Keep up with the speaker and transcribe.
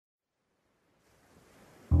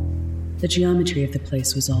The geometry of the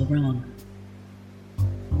place was all wrong.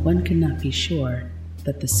 One could not be sure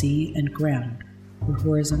that the sea and ground were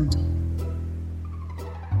horizontal.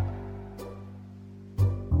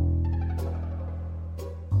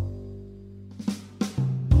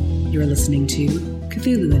 You're listening to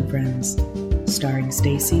Cthulhu and Friends, starring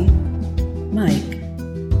Stacy, Mike,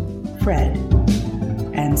 Fred,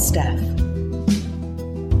 and Steph.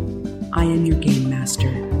 I am your game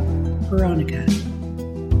master, Veronica.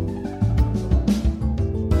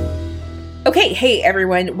 Okay, hey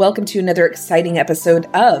everyone, welcome to another exciting episode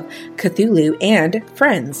of Cthulhu and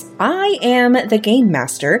Friends. I am the Game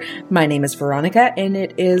Master. My name is Veronica, and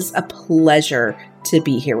it is a pleasure to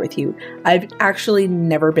be here with you. I've actually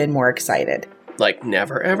never been more excited. Like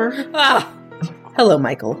never ever? Hello,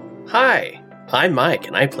 Michael. Hi, I'm Mike,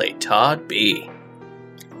 and I play Todd B.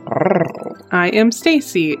 I am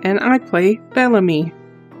Stacy, and I play Bellamy.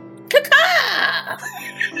 Caca!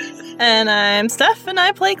 And I'm Steph, and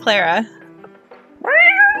I play Clara.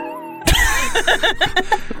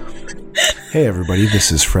 Hey everybody,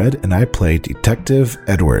 this is Fred, and I play Detective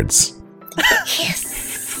Edwards.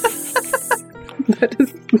 Yes!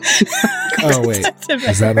 Oh wait,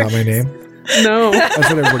 is that not my name? No. That's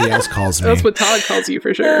what everybody else calls me. That's what Todd calls you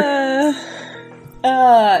for sure.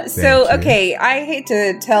 Okay, I hate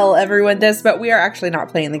to tell everyone this, but we are actually not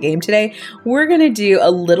playing the game today. We're going to do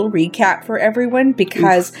a little recap for everyone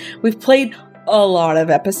because we've played a lot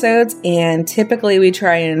of episodes, and typically we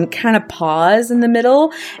try and kind of pause in the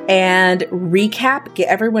middle and recap, get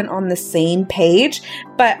everyone on the same page.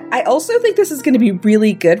 But I also think this is going to be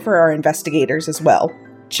really good for our investigators as well.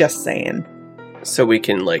 Just saying. So we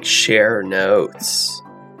can, share notes.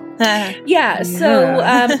 Yeah, so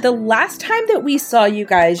the last time that we saw you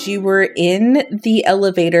guys, you were in the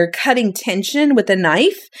elevator cutting tension with a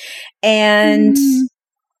knife, and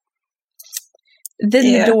then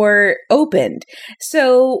the door opened.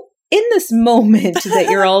 So in this moment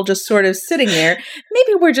that you're all just sort of sitting there,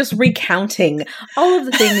 maybe we're just recounting all of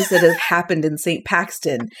the things that have happened in St.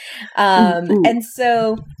 Paxton. And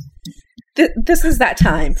so this is that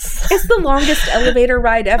time. It's the longest elevator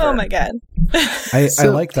ride ever. Oh my god. I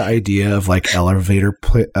like the idea of elevator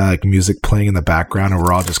music playing in the background, and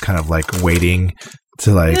we're all just kind of waiting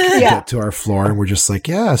to get to our floor, and we're just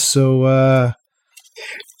so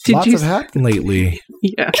lots have happened lately.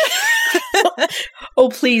 Yeah. Oh,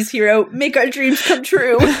 please, hero, make our dreams come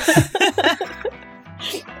true.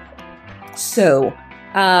 So,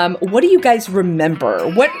 what do you guys remember?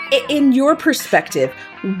 What, in your perspective,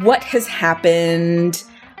 what has happened,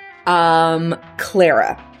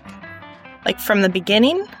 Clara? From the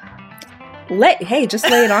beginning? Just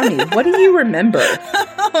lay it on me. What do you remember?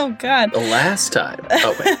 Oh, God. The last time.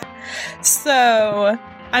 Oh, wait. So,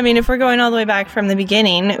 if we're going all the way back from the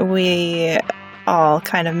beginning, we all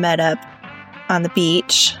kind of met up on the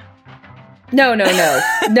beach. No.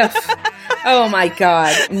 Oh, my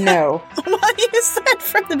God. No. Well, you said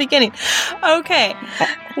from the beginning. Okay.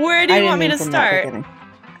 Where do you want me to start?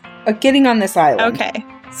 Getting on this island. Okay.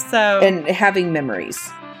 So. And having memories.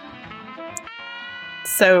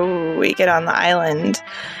 So we get on the island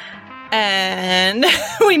and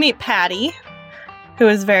we meet Patty, who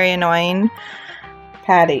is very annoying.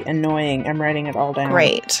 Patty, annoying. I'm writing it all down.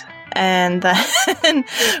 Great. And then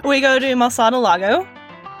we go to Malsado Lago.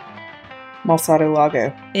 Malsado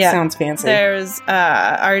Lago. Yeah. Sounds fancy. There's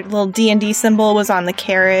our little D&D symbol was on the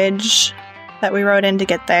carriage that we rode in to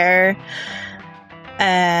get there.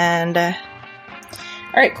 And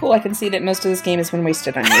all right, cool. I can see that most of this game has been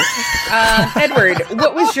wasted on you. Edward,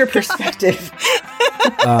 what was your perspective?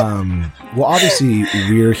 Well, obviously,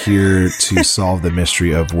 we're here to solve the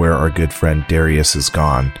mystery of where our good friend Darius is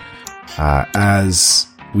gone. As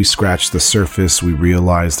we scratch the surface, we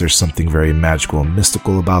realize there's something very magical and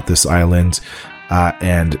mystical about this island,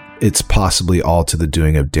 and it's possibly all to the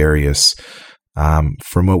doing of Darius.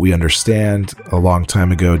 From what we understand, a long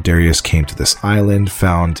time ago, Darius came to this island,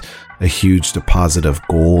 found a huge deposit of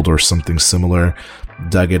gold or something similar,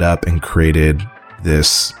 dug it up, and created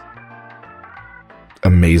this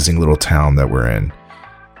amazing little town that we're in.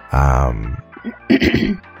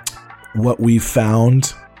 What we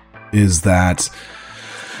found is that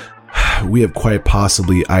we have quite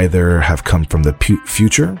possibly either have come from the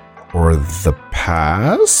future or the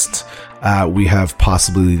past. We have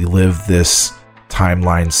possibly lived this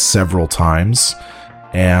timeline several times,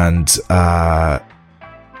 and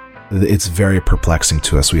it's very perplexing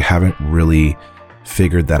to us. We haven't really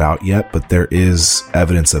figured that out yet, but there is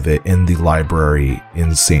evidence of it in the library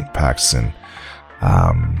in St. Paxton.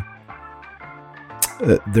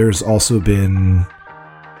 There's also been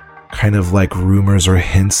kind of rumors or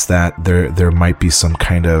hints that there might be some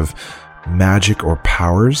kind of magic or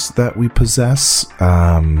powers that we possess,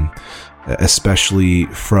 especially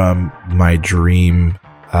from my dream,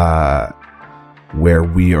 where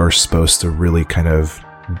we are supposed to really kind of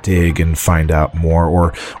dig and find out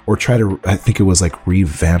more, or try to, I think it was like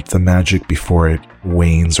revamp the magic before it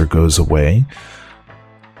wanes or goes away.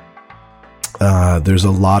 There's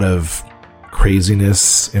a lot of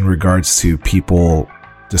craziness in regards to people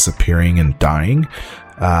disappearing and dying,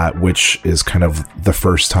 which is kind of the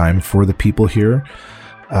first time for the people here.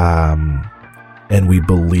 And we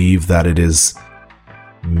believe that it is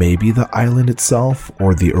maybe the island itself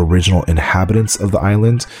or the original inhabitants of the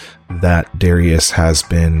island that Darius has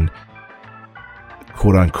been,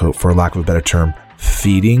 quote unquote, for lack of a better term,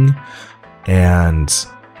 feeding. And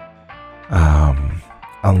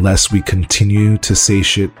unless we continue to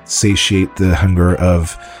satiate the hunger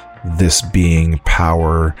of this being,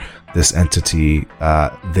 power, this entity,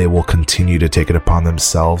 they will continue to take it upon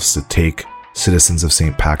themselves to take citizens of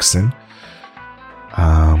St. Paxton.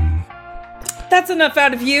 That's enough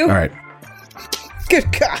out of you. All right. Good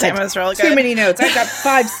God. That was really Too good. many notes. I've got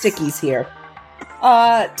 5 stickies here.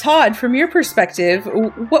 Todd, from your perspective,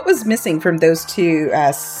 what was missing from those two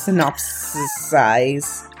synopses?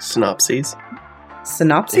 Synopses.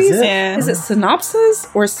 Synopses? Is it? Yeah. Is it synopsis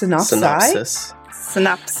or synopsi? Synopsis. I'm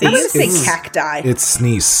going to Synopses. say cacti. It's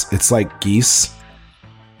sneeze. It's like geese.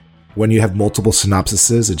 When you have multiple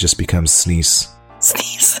synopsises, it just becomes sneeze.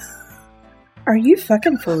 Sneeze. Are you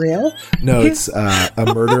fucking for real? No, it's a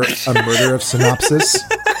murder of synopsis.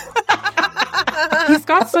 He's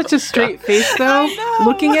got such a straight face, though.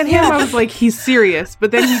 Looking at him, I was like, he's serious.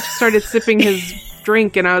 But then he started sipping his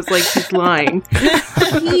drink, and I was like, he's lying.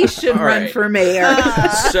 He should All run right. for mayor.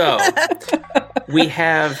 So, we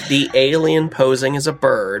have the alien posing as a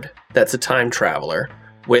bird that's a time traveler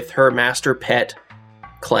with her master pet,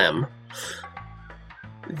 Clem.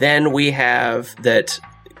 Then we have that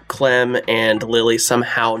Clem and Lily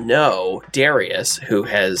somehow know Darius, who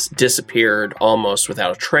has disappeared almost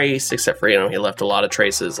without a trace, except for, he left a lot of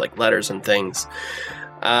traces, like letters and things.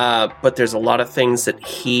 But there's a lot of things that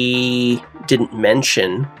he didn't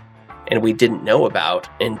mention and we didn't know about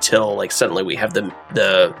until, like, suddenly we have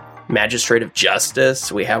the Magistrate of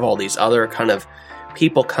Justice. We have all these other kind of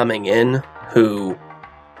people coming in who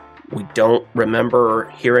we don't remember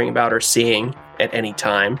hearing about or seeing at any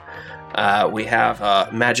time. We have a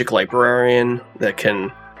magic librarian that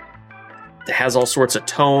has all sorts of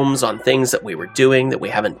tomes on things that we were doing that we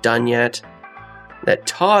haven't done yet. That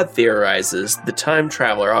Todd theorizes the time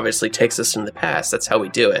traveler obviously takes us into the past. That's how we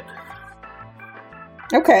do it.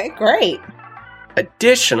 Okay, great.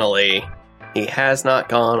 Additionally, he has not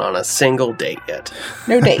gone on a single date yet.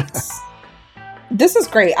 No dates. This is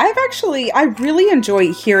great. I really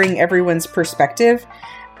enjoy hearing everyone's perspective.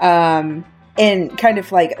 And kind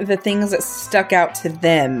of like the things that stuck out to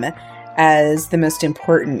them as the most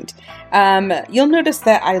important. You'll notice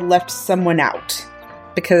that I left someone out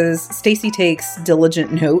because Stacy takes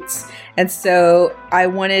diligent notes. And so I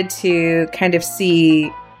wanted to kind of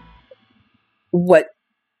see what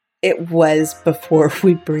it was before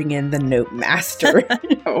we bring in the note master.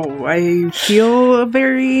 Oh, I feel a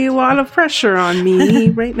very lot of pressure on me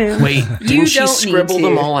right now. Wait, You didn't she don't scribble need to.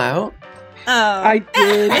 them all out? Oh. I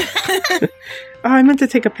did. I meant to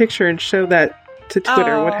take a picture and show that to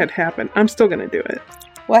Twitter what Oh. had happened. I'm still going to do it.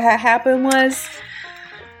 What had happened was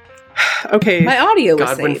Okay. my audio was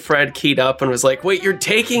God, when saved. Fred keyed up and was like, wait, you're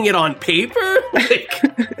taking it on paper?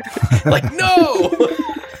 Like no!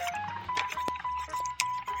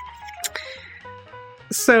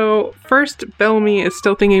 So, first, Bellamy is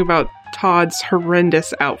still thinking about Todd's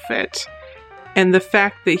horrendous outfit. And the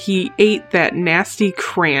fact that he ate that nasty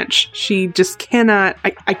cranch. She just cannot...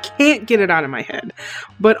 I can't get it out of my head.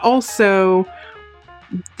 But also,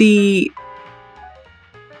 this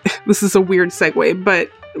is a weird segue, but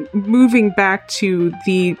moving back to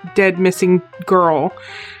the dead missing girl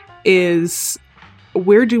is...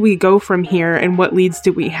 Where do we go from here, and what leads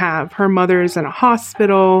do we have? Her mother's in a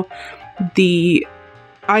hospital. The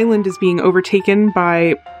island is being overtaken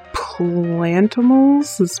by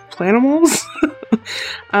plantimals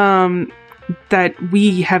that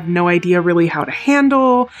we have no idea really how to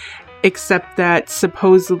handle, except that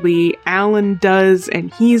supposedly Alan does,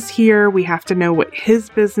 and he's here. We have to know what his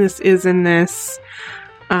business is in this.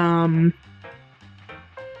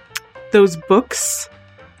 Those books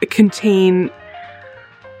contain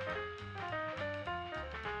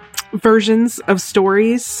versions of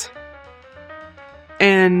stories,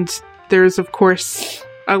 and there's of course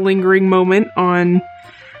a lingering moment on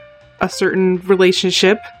a certain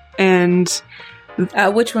relationship, and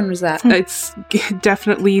Which one was that? It's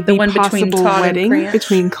definitely the one between possible Todd and wedding Cranch?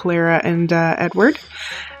 between Clara and Edward.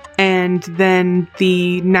 And then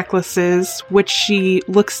the necklaces, which she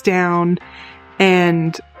looks down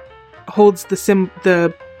and holds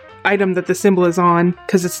the item that the symbol is on,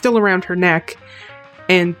 because it's still around her neck,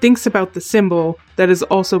 and thinks about the symbol that is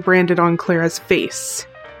also branded on Clara's face,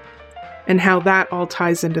 and how that all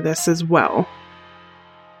ties into this as well.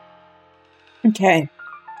 Okay.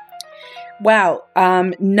 Wow.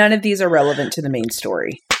 None of these are relevant to the main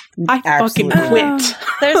story. I Absolutely fucking quit. not.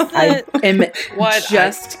 There's I the am What?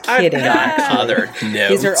 just I've kidding. got other notes.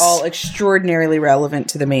 These are all extraordinarily relevant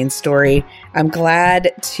to the main story. I'm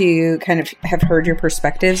glad to kind of have heard your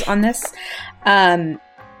perspectives on this.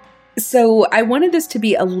 So I wanted this to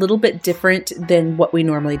be a little bit different than what we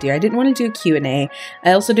normally do. I didn't want to do a Q&A.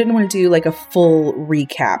 I also didn't want to do like a full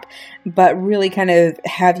recap, but really kind of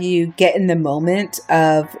have you get in the moment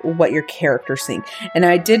of what your character's seeing. And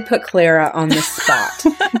I did put Clara on the spot.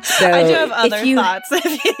 So I do have other if you, thoughts.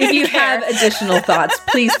 If you have additional thoughts,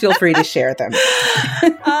 please feel free to share them.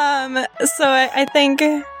 So I think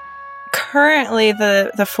currently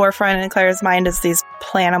the forefront in Clara's mind is these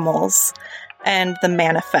planimals and the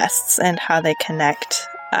manifests and how they connect.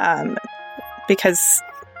 Because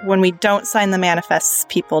when we don't sign the manifests,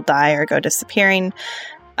 people die or go disappearing.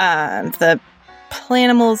 The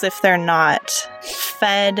planimals, if they're not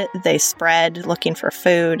fed, they spread looking for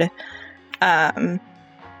food. And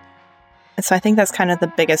so I think that's kind of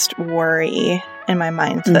the biggest worry in my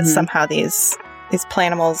mind, that somehow these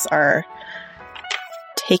planimals are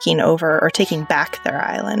taking over or taking back their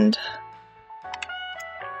island.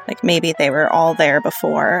 Like maybe they were all there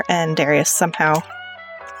before and Darius somehow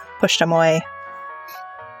pushed them away.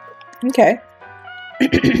 Okay.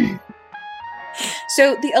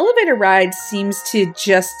 So the elevator ride seems to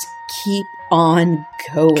just keep on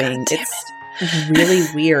going. It's really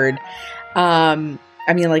weird.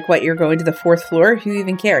 I mean, like, what, you're going to the 4th floor? Who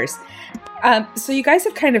even cares? So you guys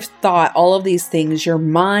have kind of thought all of these things. Your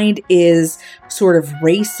mind is sort of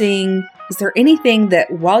racing. Is there anything that,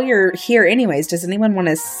 while you're here anyways, does anyone want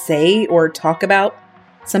to say or talk about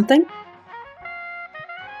something?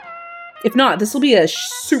 If not, this will be a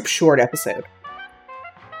super short episode.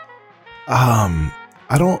 I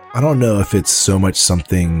don't know if it's so much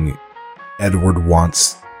something Edward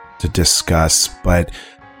wants to discuss, but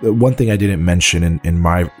the one thing I didn't mention in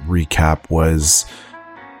my recap was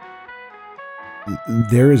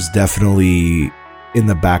there is definitely in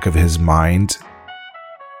the back of his mind,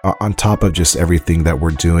 on top of just everything that we're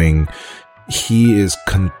doing, he is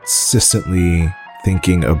consistently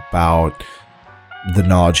thinking about the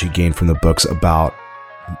knowledge he gained from the books about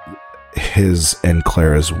his and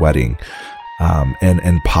Clara's wedding,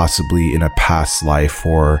 and possibly in a past life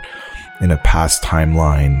or in a past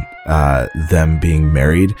timeline, them being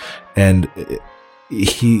married. And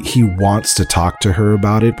he wants to talk to her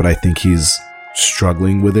about it, but I think he's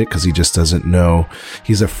struggling with it because he just doesn't know.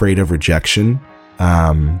 He's afraid of rejection.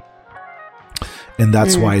 And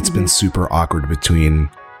that's why it's been super awkward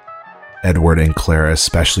between Edward and Clara,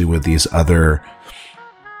 especially with these other,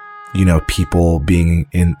 people being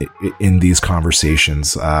in these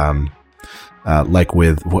conversations. Like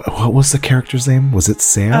with, what was the character's name? Was it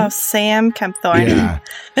Sam? Oh, Sam Kempthorne. Yeah.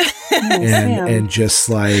 Sam. And just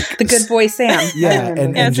like The good boy Sam. yeah,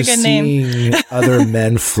 and it's a just good name. seeing other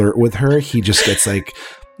men flirt with her, he just gets like,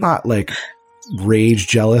 not like rage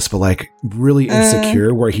jealous, but like really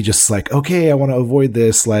insecure, where he just like, okay, I want to avoid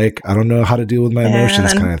this, like I don't know how to deal with my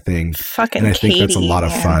emotions, kind of thing. Fucking And I think that's a lot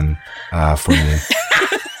of fun for me.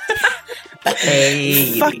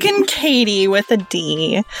 Fucking Katie with a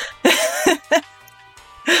D.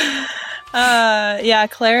 Yeah,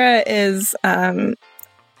 Clara is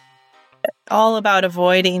all about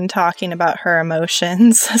avoiding talking about her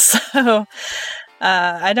emotions. So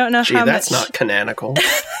I don't know how that's much. not canonical.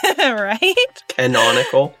 Right?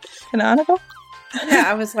 Canonical. Canonical? Yeah,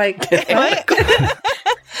 I was like, What?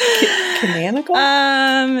 canonical?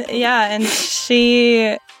 Yeah, and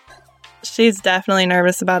she's definitely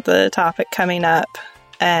nervous about the topic coming up,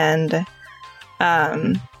 and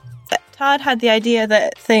Todd had the idea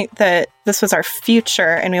that this was our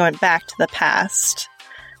future and we went back to the past,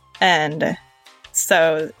 and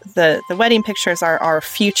so the wedding pictures are our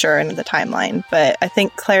future in the timeline. But I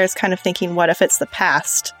think Claire's kind of thinking, what if it's the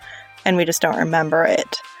past and we just don't remember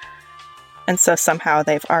it? And so somehow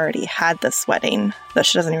they've already had this wedding that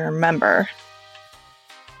she doesn't even remember.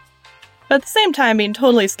 But at the same time, being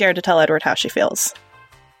totally scared to tell Edward how she feels.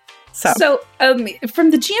 So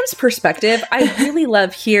from the GM's perspective, I really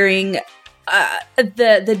love hearing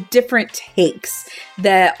the different takes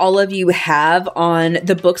that all of you have on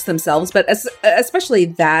the books themselves, but especially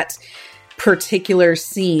that particular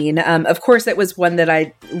scene. Of course, it was one that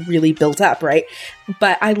I really built up, right?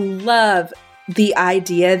 But I love the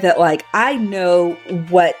idea that, like, I know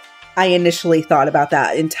what I initially thought about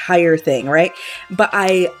that entire thing, right? But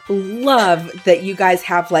I love that you guys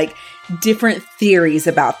have, like, different theories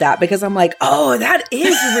about that, because I'm like, oh, that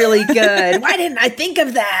is really good. Why didn't I think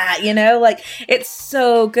of that? You know, like, it's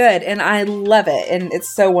so good and I love it. And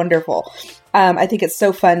it's so wonderful. I think it's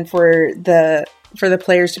so fun for the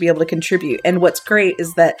players to be able to contribute. And what's great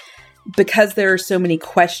is that because there are so many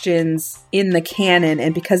questions in the canon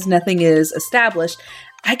and because nothing is established,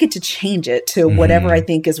 I get to change it to whatever I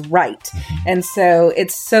think is right. And so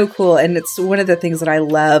it's so cool. And it's one of the things that I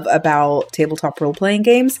love about tabletop role-playing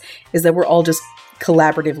games is that we're all just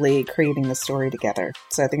collaboratively creating the story together.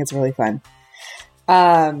 So I think it's really fun.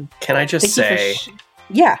 Can I just say,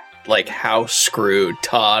 yeah, like, how screwed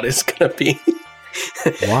Todd is going to be?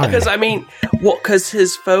 Why? Because, I mean, well, because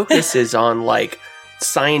his focus is on, like,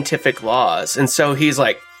 scientific laws. And so he's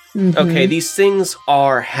like, okay, these things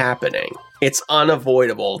are happening. It's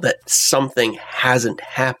unavoidable that something hasn't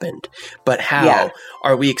happened. But how? Yeah.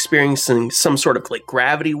 Are we experiencing some sort of, like,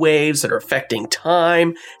 gravity waves that are affecting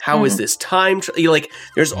time? How is this time? Like,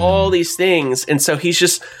 there's all these things. And so he's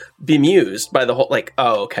just bemused by the whole, like,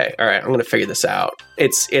 oh, okay, all right, I'm going to figure this out.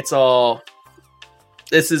 This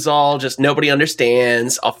is all just nobody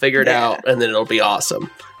understands. I'll figure it out, and then it'll be awesome.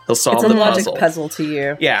 He'll solve the puzzle. It's a logic puzzle to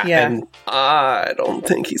you. Yeah, and I don't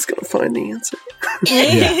think he's going to find the answer.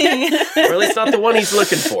 Or at least not the one he's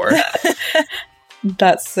looking for.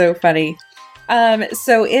 That's so funny.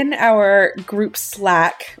 So in our group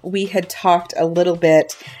Slack, we had talked a little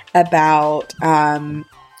bit about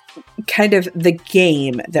kind of the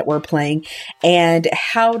game that we're playing and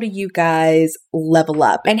how do you guys level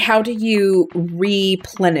up and how do you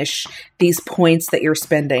replenish these points that you're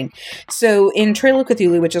spending. So in Trail of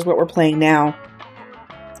Cthulhu, which is what we're playing now,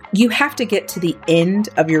 you have to get to the end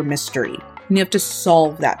of your mystery. You have to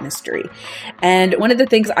solve that mystery. And one of the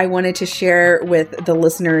things I wanted to share with the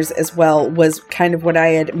listeners as well was kind of what I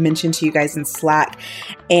had mentioned to you guys in Slack.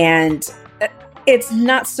 And it's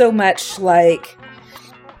not so much like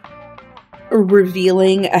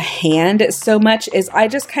revealing a hand so much as I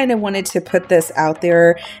just kind of wanted to put this out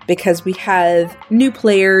there because we have new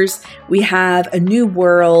players, we have a new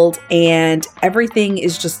world, and everything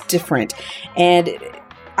is just different. And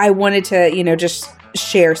I wanted to, just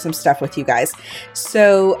share some stuff with you guys.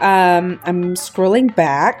 So I'm scrolling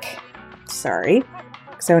back. Sorry.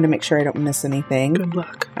 Because I want to make sure I don't miss anything. Good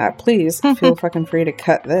luck. Please feel fucking free to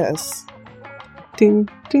cut this. Ding,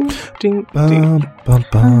 ding, ding, Bum, ding. bum,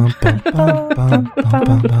 bum, bum, bum, bum, bum,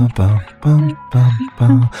 bum, bum, bum, bum,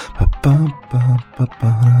 bum, bum, bum, bum,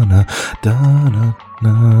 bum, na, da, na,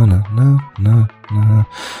 na, na, na, na.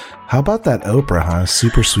 How about that Oprah, huh?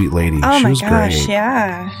 Super sweet lady. Oh She my was gosh, great.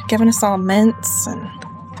 yeah. Giving us all mints and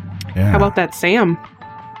Yeah. How about that Sam?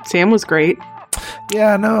 Sam was great.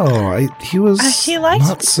 Yeah, no, he was he liked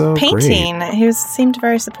not so painting. great. He seemed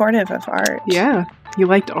very supportive of art. Yeah, you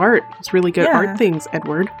liked art. It's really good Yeah. art things,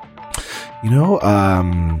 Edward.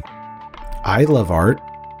 I love art.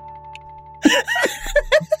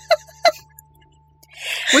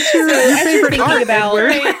 What's your As you're favorite thinking art, about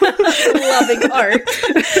Edward? loving art,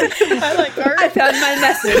 I like art. I found my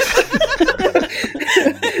message.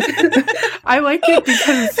 I like it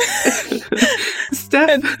because Steph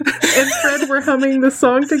and Fred were humming the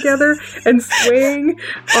song together and swaying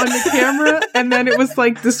on the camera, and then it was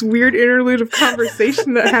like this weird interlude of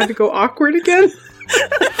conversation that had to go awkward again.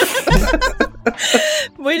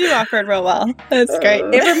 We do awkward real well. That's great.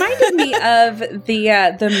 It reminded me of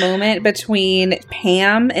the moment between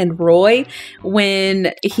Pam and Roy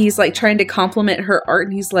when he's like trying to compliment her art,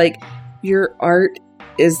 and he's like, "Your art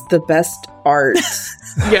is the best art."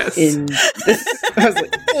 Yes. In this, I was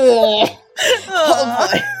like, "Oh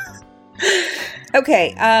boy."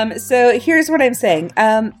 Okay, so here's what I'm saying.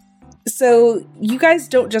 So you guys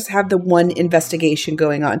don't just have the one investigation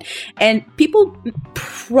going on, and people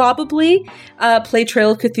probably play Trail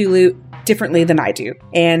of Cthulhu differently than I do,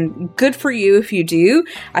 and good for you if you do.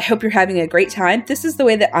 I hope you're having a great time. This is the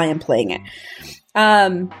way that I am playing it.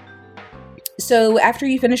 So after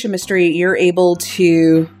you finish a mystery, you're able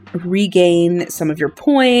to regain some of your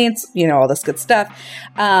points, all this good stuff.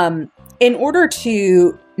 In order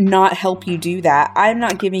to not help you do that, I'm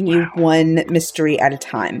not giving you one mystery at a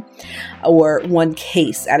time or one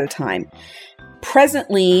case at a time.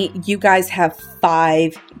 Presently, you guys have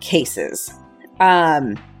 5 cases.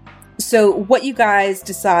 So what you guys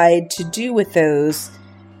decide to do with those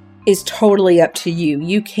is totally up to you.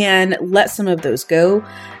 You can let some of those go.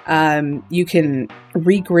 You can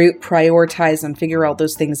regroup, prioritize, and figure all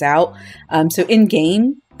those things out. So in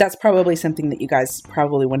game, that's probably something that you guys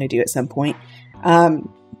probably want to do at some point.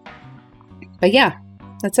 But yeah,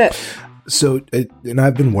 that's it. So, and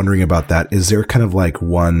I've been wondering about that. Is there kind of like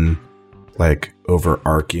one like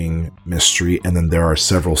overarching mystery, and then there are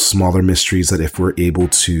several smaller mysteries that if we're able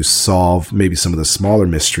to solve maybe some of the smaller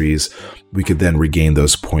mysteries, we could then regain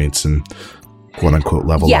those points and quote unquote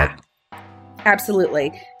level up?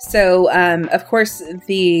 Absolutely. So, of course,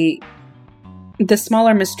 the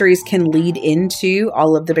smaller mysteries can lead into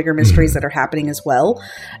all of the bigger mysteries that are happening as well.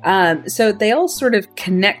 So they all sort of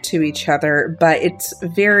connect to each other, but it's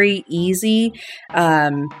very easy,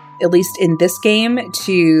 at least in this game,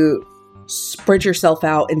 to spread yourself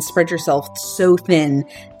out and spread yourself so thin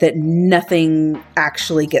that nothing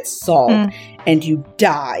actually gets solved and you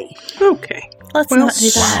die. Okay. Let's not do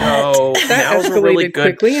that. So That now's a escalated really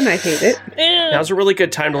good quickly, and I hate it. now's a really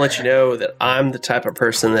good time to let you know that I'm the type of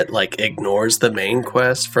person that like ignores the main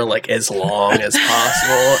quest for like as long as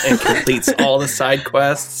possible and completes all the side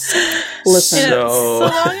quests. Listen. So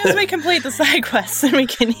long as we complete the side quests and we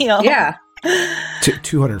can heal. Yeah.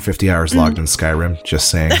 250 hours logged in Skyrim, just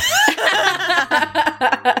saying.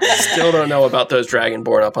 Still don't know about those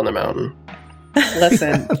Dragonborn up on the mountain.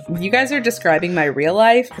 Listen, you guys are describing my real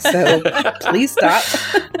life, so please stop.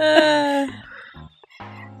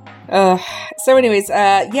 So anyways,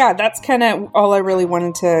 yeah, that's kind of all I really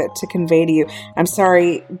wanted to convey to you. I'm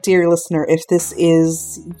sorry, dear listener, if this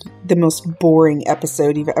is the most boring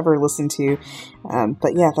episode you've ever listened to.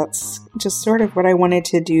 But yeah, that's just sort of what I wanted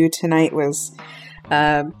to do tonight was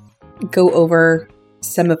go over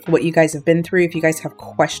some of what you guys have been through. If you guys have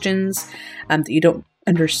questions that you don't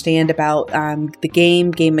understand about the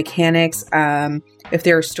game mechanics, if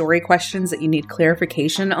there are story questions that you need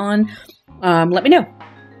clarification on, let me know.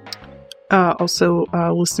 Also,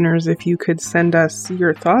 listeners, if you could send us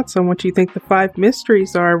your thoughts on what you think the 5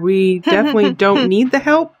 mysteries are, we definitely don't need the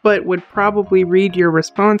help, but would probably read your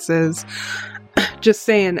responses. Just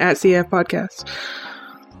saying, at CF Podcast.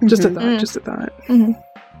 Just a thought.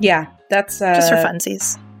 Yeah, that's just for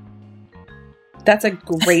funsies. That's a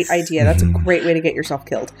great idea. That's a great way to get yourself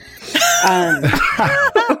killed.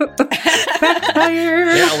 Backfire!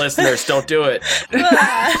 Yeah, listeners, don't do it.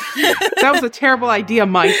 That was a terrible idea,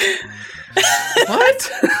 Mike.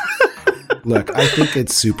 What? Look, I think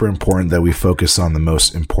it's super important that we focus on the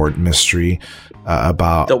most important mystery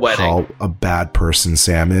about The wedding. how a bad person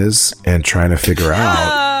Sam is and trying to figure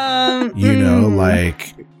out, you know,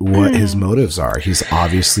 like what his motives are. He's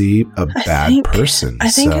obviously a bad person. I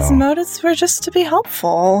think his motives were just to be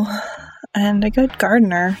helpful and a good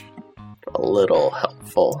gardener. A little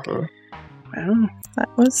helpful, huh? Wow. That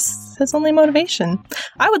was his only motivation.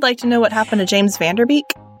 I would like to know what happened to James Vanderbeek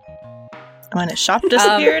when his shop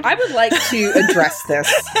disappeared. I would like to address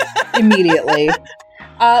this immediately.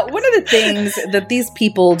 One of the things that these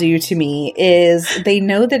people do to me is they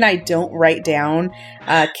know that I don't write down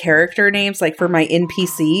character names like for my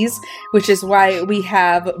NPCs, which is why we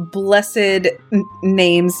have blessed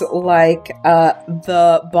names like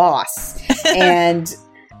the boss and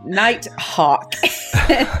Nighthawk,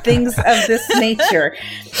 things of this nature.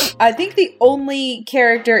 I think the only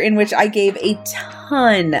character in which I gave a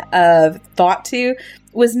ton of thought to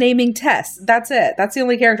was naming Tess. That's it. That's the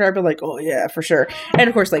only character I've been like, oh yeah, for sure. And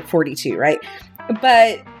of course, like 42, right?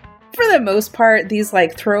 But for the most part, these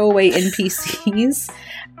like throwaway NPCs,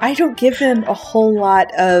 I don't give them a whole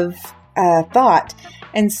lot of thought.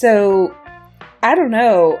 And so, I don't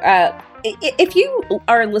know. If you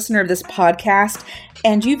are a listener of this podcast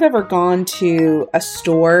and you've ever gone to a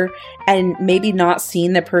store and maybe not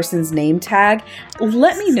seen the person's name tag,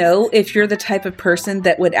 let me know if you're the type of person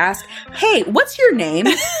that would ask, hey, what's your name?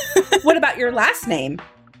 What about your last name?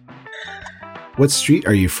 What street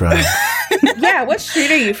are you from? Yeah, what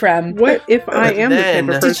street are you from? What if I am the Then-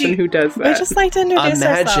 type of person who does We that? just like to introduce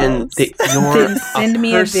Imagine ourselves. that you're Then send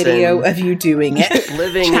me a person video of you doing it.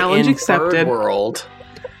 living Challenge in accepted. bird world.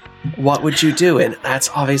 What would you do? And that's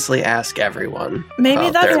obviously ask everyone. Maybe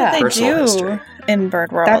about that's their what they personal do history. in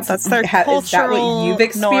Bird World. That's their cultural is that what you've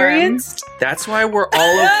norm. experienced? That's why we're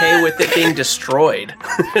all okay with it being destroyed.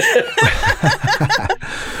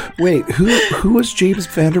 Wait, who was James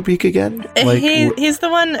Vanderbeek again? He's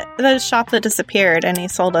the one, the shop that disappeared, and he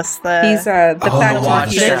sold us the. He's the fact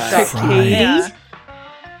watch talking that. shop. Katie? Yeah.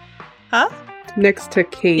 Huh? Next to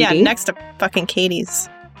Katie. Yeah, next to fucking Katie's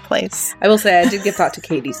place. I will say I did give thought to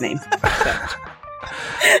Katie's name.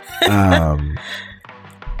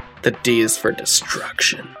 The D is for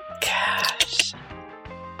destruction. Gosh.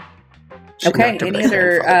 Okay, any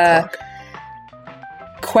other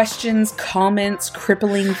questions, comments,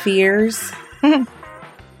 crippling fears?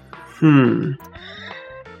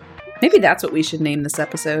 Maybe that's what we should name this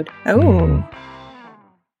episode. Oh.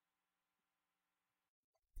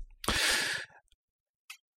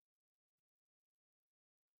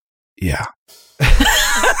 Yeah.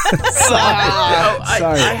 Sorry.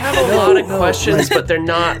 I have a lot of questions, but they're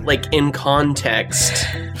not, like, in context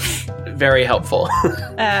very helpful.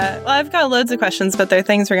 Well, I've got loads of questions, but they're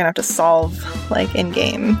things we're going to have to solve, like,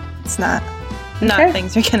 in-game. It's not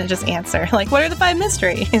things you're going to just answer. Like, what are the 5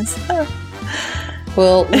 mysteries?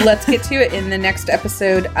 Well, let's get to it in the next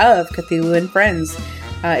episode of Cthulhu and Friends.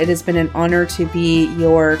 It has been an honor to be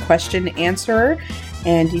your question answerer,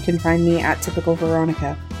 and you can find me at Typical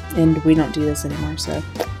Veronica. And we don't do this anymore, so.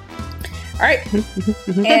 All right.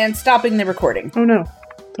 And stopping the recording. Oh no,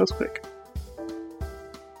 that was quick.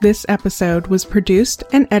 This episode was produced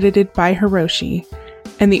and edited by Hiroshi,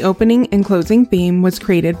 and the opening and closing theme was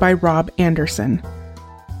created by Rob Anderson.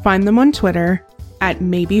 Find them on Twitter at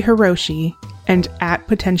 @MaybeHiroshi and at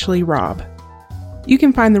 @PotentiallyRob. You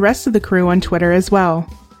can find the rest of the crew on Twitter as well.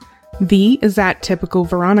 V is at Typical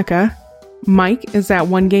Veronica, Mike is at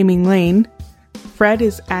One Gaming Lane, Fred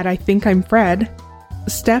is at I Think I'm Fred,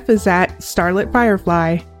 Steph is at Starlit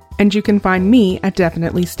Firefly, and you can find me at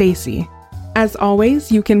Definitely Stacy. As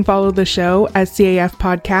always, you can follow the show as CAF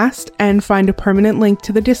Podcast and find a permanent link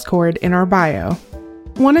to the Discord in our bio.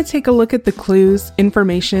 Want to take a look at the clues,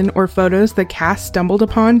 information, or photos the cast stumbled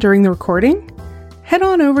upon during the recording? Head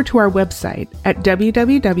on over to our website at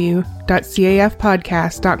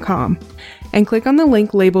www.cafpodcast.com and click on the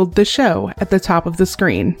link labeled The Show at the top of the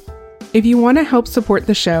screen. If you want to help support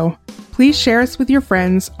the show, please share us with your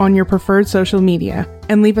friends on your preferred social media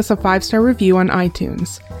and leave us a 5-star review on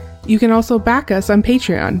iTunes. You can also back us on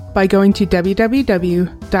Patreon by going to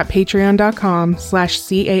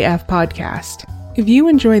www.patreon.com/CAFpodcast. If you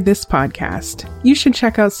enjoyed this podcast, you should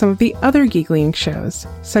check out some of the other Geeklying shows,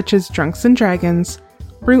 such as Drunks and Dragons,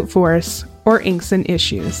 Brute Force, or Inks and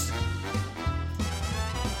Issues.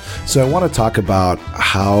 So I want to talk about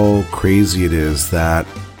how crazy it is that,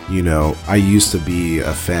 you know, I used to be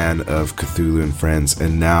a fan of Cthulhu and Friends,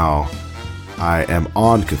 and now I am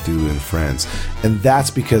on Cthulhu and Friends. And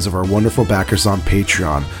that's because of our wonderful backers on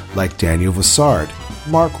Patreon, like Daniel Vassard,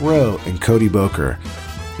 Mark Rowe, and Cody Boker.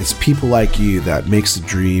 It's people like you that makes the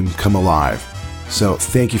dream come alive. So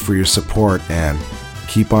thank you for your support, and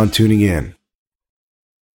keep on tuning in.